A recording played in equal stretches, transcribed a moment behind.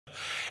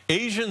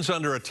Asians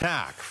under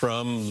attack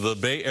from the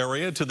Bay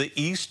Area to the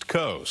East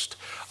Coast.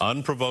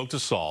 Unprovoked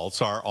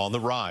assaults are on the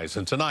rise,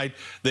 and tonight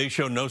they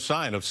show no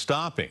sign of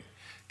stopping.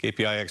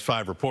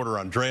 KPIX5 reporter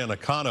Andrea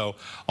Nakano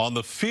on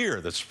the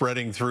fear that's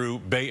spreading through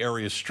Bay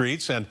Area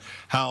streets and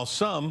how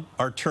some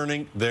are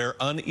turning their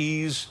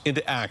unease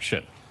into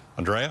action.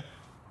 Andrea?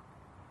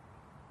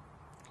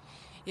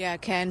 Yeah,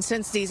 Ken,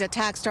 since these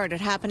attacks started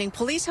happening,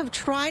 police have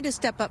tried to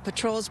step up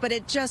patrols, but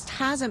it just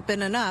hasn't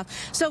been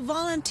enough. So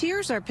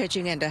volunteers are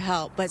pitching in to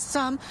help, but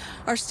some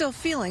are still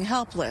feeling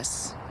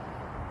helpless.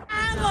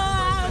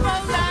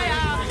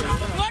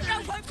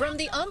 From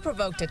the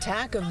unprovoked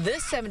attack of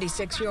this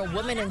 76-year-old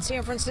woman in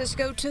San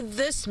Francisco to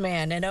this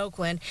man in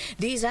Oakland,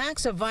 these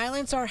acts of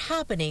violence are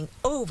happening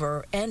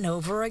over and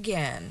over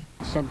again.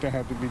 Something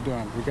had to be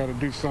done. We got to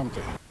do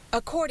something.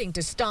 According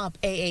to Stop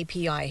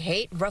AAPI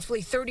Hate,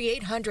 roughly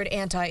 3,800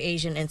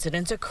 anti-Asian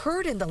incidents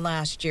occurred in the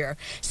last year.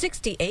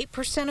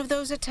 68% of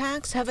those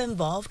attacks have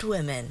involved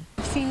women.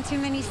 I've seen too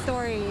many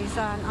stories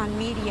on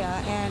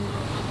media, and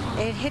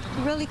it hit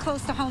really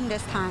close to home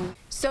this time.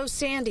 So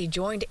Sandy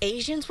joined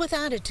Asians with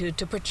Attitude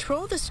to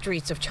patrol the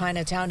streets of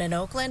Chinatown in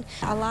Oakland.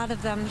 A lot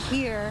of them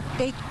here,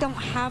 they don't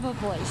have a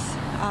voice.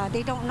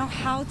 They don't know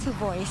how to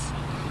voice.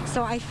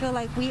 So I feel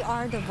like we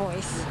are the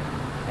voice,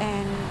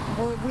 and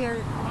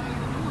we're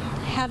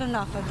had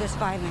enough of this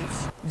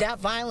violence.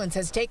 That violence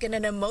has taken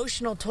an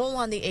emotional toll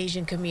on the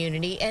Asian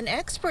community, and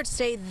experts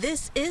say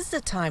this is the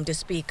time to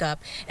speak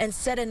up and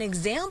set an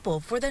example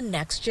for the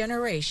next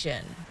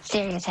generation.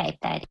 Stereotype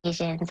that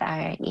Asians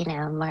are,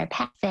 more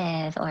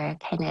passive or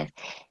kind of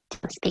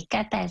don't speak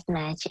up as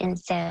much. And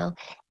so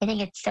I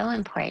think it's so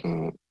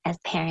important as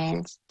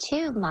parents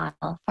to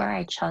model for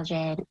our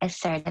children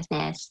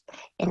assertiveness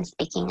in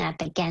speaking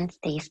up against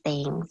these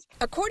things.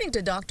 According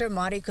to Dr.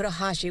 Mari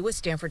Kurahashi with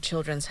Stanford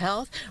Children's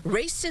Health,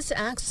 racist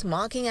acts,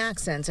 mocking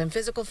accents, and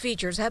physical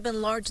features have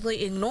been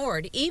largely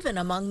ignored, even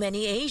among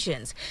many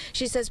Asians.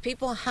 She says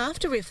people have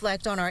to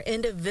reflect on our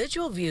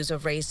individual views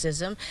of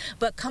racism,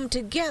 but come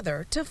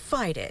together to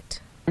fight it.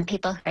 And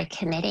people who are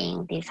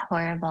committing these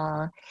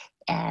horrible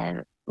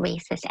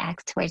racist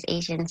acts towards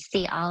Asians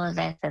see all of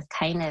us as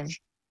kind of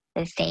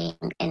the same,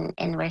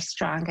 and we're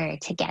stronger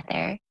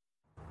together.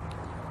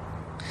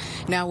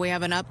 Now we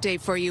have an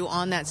update for you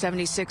on that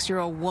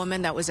 76-year-old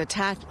woman that was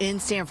attacked in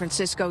San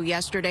Francisco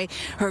yesterday.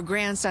 Her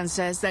grandson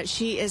says that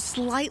she is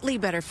slightly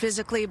better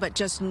physically, but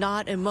just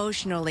not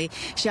emotionally.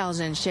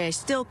 Xiaozhen She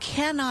still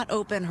cannot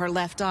open her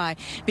left eye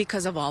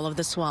because of all of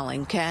the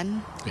swelling.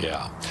 Ken?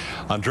 Yeah.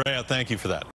 Andrea, thank you for that.